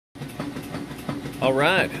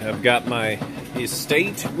Alright, I've got my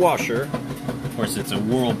estate washer. Of course, it's a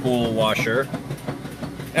Whirlpool washer.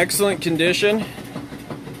 Excellent condition.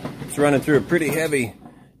 It's running through a pretty heavy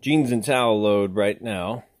jeans and towel load right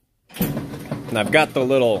now. And I've got the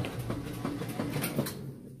little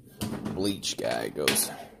bleach guy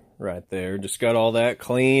goes right there. Just got all that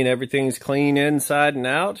clean. Everything's clean inside and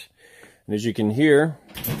out. And as you can hear,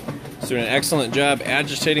 it's doing an excellent job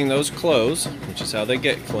agitating those clothes, which is how they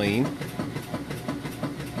get clean.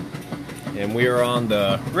 And we are on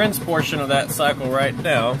the rinse portion of that cycle right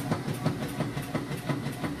now.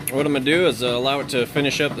 What I'm going to do is allow it to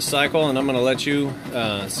finish up the cycle, and I'm going to let you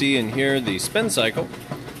see and hear the spin cycle.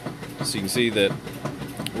 So you can see that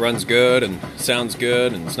it runs good and sounds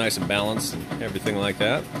good and it's nice and balanced and everything like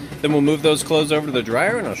that. Then we'll move those clothes over to the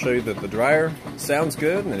dryer, and I'll show you that the dryer sounds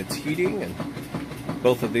good and that it's heating, and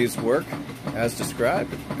both of these work as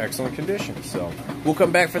described. Excellent condition. So we'll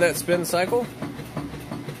come back for that spin cycle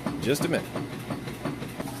in just a minute.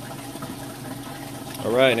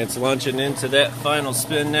 Alright, and it's launching into that final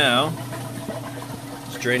spin now.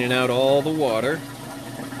 It's draining out all the water.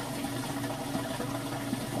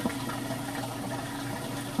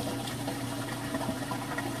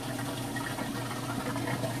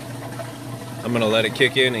 I'm going to let it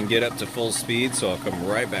kick in and get up to full speed, so I'll come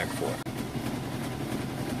right back for it.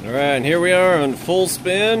 Alright, and here we are on full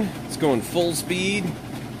spin. It's going full speed.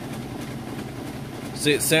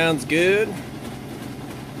 See, it sounds good.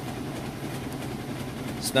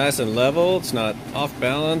 It's nice and level. It's not off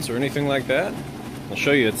balance or anything like that. I'll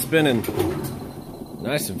show you it's spinning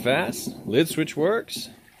nice and fast. Lid switch works.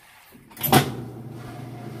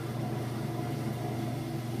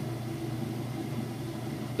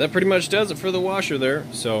 That pretty much does it for the washer there.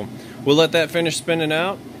 So we'll let that finish spinning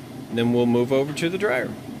out, and then we'll move over to the dryer.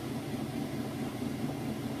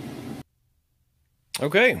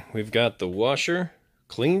 Okay, we've got the washer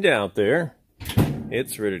cleaned out there.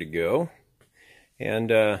 It's ready to go.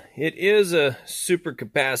 And it is a super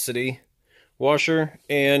capacity washer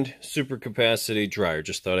and super capacity dryer.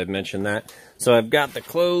 Just thought I'd mention that. So I've got the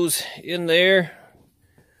clothes in there.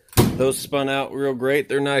 Those spun out real great.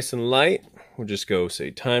 They're nice and light. We'll just go,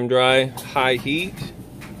 say, time dry, high heat.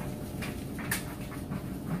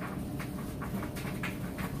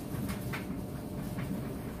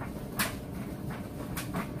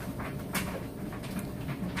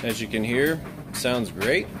 As you can hear, sounds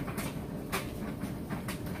great.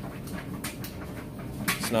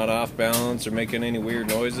 It's not off balance or making any weird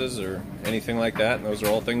noises or anything like that, and those are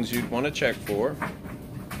all things you'd want to check for.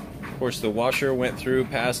 Of course, the washer went through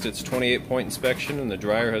past its 28-point inspection, and the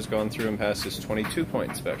dryer has gone through and passed its 22-point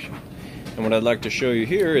inspection. And what I'd like to show you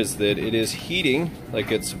here is that it is heating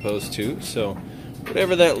like it's supposed to. So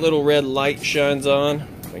whatever that little red light shines on,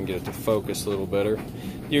 if I can get it to focus a little better,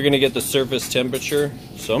 you're going to get the surface temperature.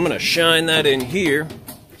 So I'm going to shine that in here,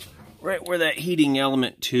 right where that heating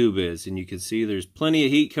element tube is. And you can see there's plenty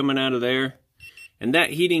of heat coming out of there. And that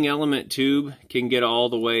heating element tube can get all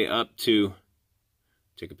the way up to,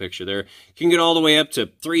 take a picture there, can get all the way up to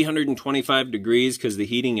 325 degrees because the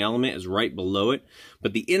heating element is right below it.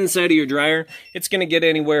 But the inside of your dryer, it's going to get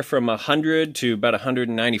anywhere from 100 to about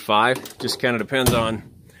 195. Just kind of depends on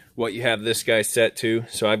what you have this guy set to.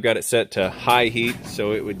 So I've got it set to high heat,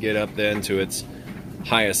 so it would get up then to its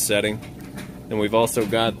highest setting. And we've also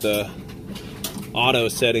got the auto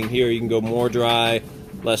setting here. You can go more dry,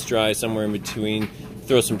 less dry, somewhere in between.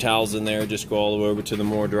 Throw some towels in there, just go all the way over to the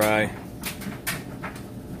more dry.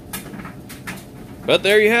 But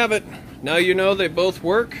there you have it. Now you know they both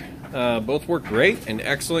work. Both work great, in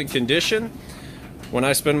excellent condition. When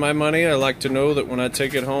I spend my money, I like to know that when I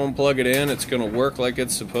take it home, plug it in, it's going to work like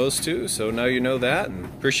it's supposed to. So now you know that, and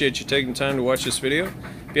appreciate you taking time to watch this video.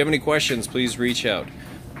 If you have any questions, please reach out.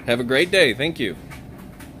 Have a great day. Thank you.